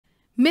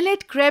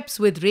Millet Crepes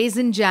with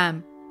Raisin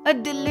Jam. A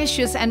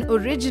delicious and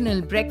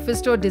original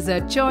breakfast or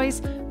dessert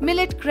choice,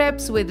 Millet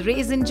Crepes with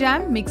Raisin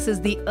Jam mixes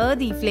the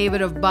earthy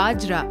flavor of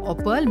bajra or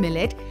pearl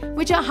millet,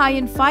 which are high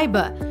in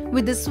fibre,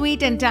 with the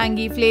sweet and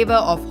tangy flavor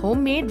of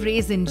homemade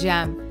raisin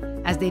jam.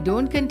 As they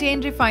don't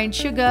contain refined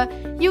sugar,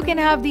 you can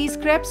have these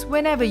crepes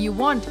whenever you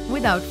want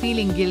without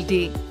feeling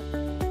guilty.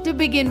 To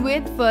begin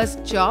with,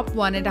 first chop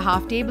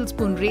 1½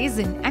 tablespoon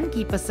raisin and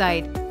keep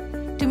aside.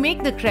 To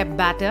make the crepe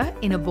batter,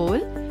 in a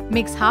bowl,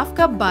 mix ½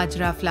 cup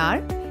bajra flour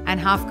and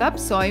 ½ cup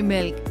soy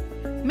milk.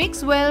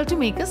 Mix well to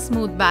make a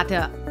smooth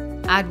batter.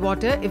 Add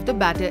water if the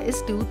batter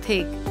is too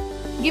thick.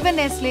 Give a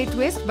Nestlé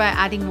twist by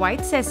adding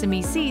white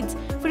sesame seeds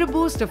for a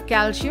boost of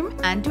calcium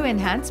and to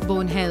enhance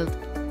bone health.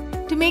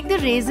 To make the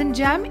raisin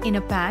jam, in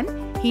a pan,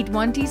 heat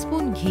 1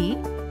 teaspoon ghee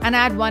and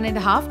add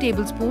 1½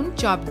 tablespoon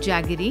chopped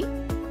jaggery.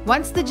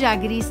 Once the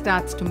jaggery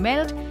starts to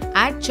melt,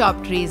 add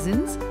chopped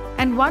raisins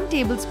and 1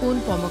 tablespoon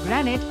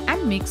pomegranate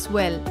and mix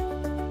well.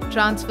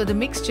 Transfer the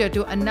mixture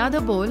to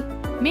another bowl.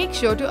 Make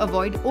sure to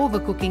avoid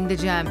overcooking the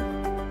jam.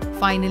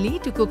 Finally,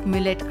 to cook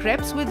millet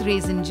crepes with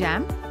raisin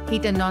jam,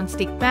 heat a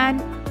non-stick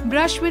pan,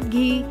 brush with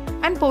ghee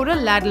and pour a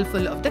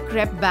ladleful of the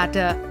crepe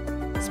batter.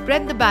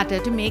 Spread the batter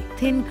to make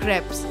thin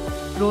crepes.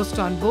 Roast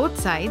on both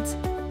sides.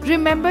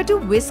 Remember to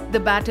whisk the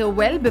batter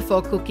well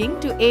before cooking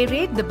to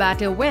aerate the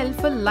batter well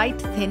for light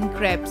thin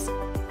crepes.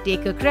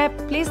 Take a crepe,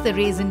 place the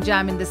raisin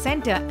jam in the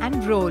center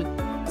and roll.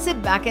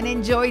 Sit back and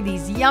enjoy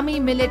these yummy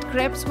millet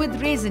crepes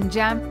with raisin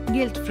jam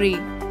guilt-free.